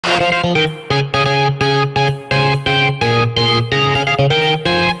Hey,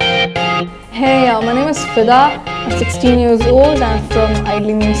 my name is Fidha. I'm 16 years old. I'm from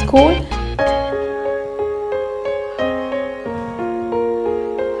Eileen School.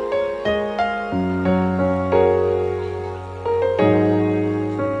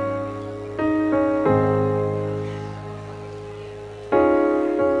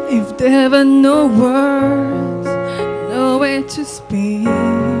 If there were no words, no way to speak,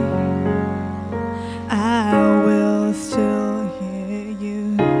 I will still hear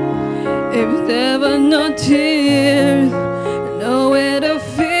you. If there were no tears, nowhere to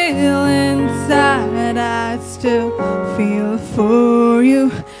feel inside, I'd still feel for you.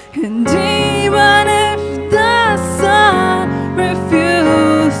 And even if the sun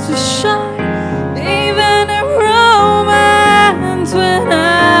refused to shine, even if romance went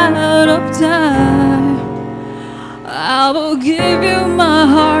out of time, I will give you my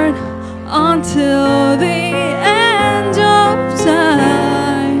heart until the end of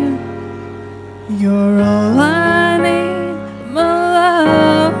time. You're all I need, my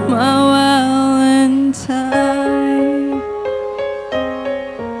love, my Valentine.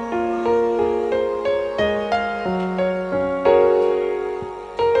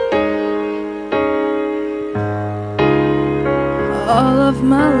 All of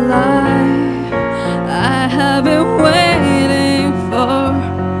my life I have been waiting for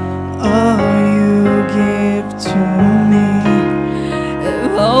all you give to me.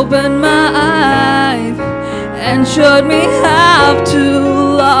 It opened my eyes and showed me how to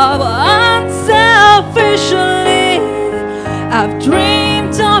love unselfishly. I've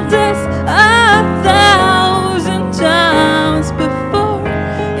dreamed of this 1,000 times before.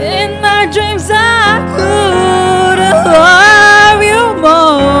 In my dreams I couldn't love you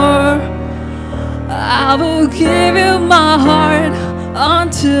more. I will give you my heart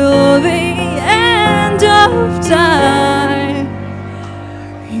until the end of time.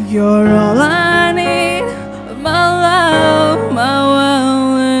 You're all I need, my love, my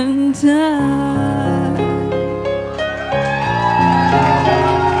Valentine.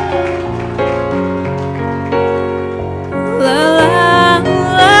 La la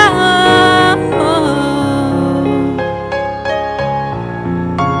la.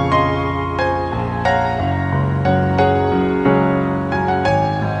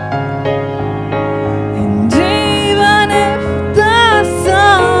 And even if the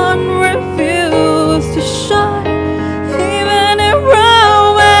sun refused to shine, even if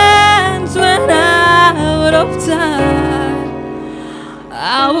romance went out of time,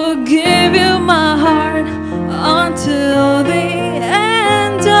 I will give you my heart until the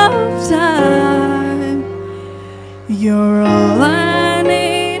end of time. You're all I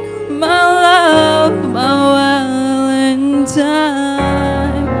need, my love, my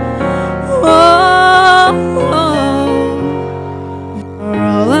Valentine. Oh, you're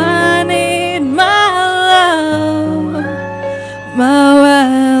all I need, my love, my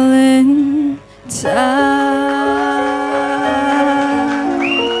Valentine.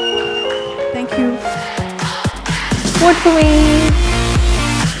 Thank you. Vote for me.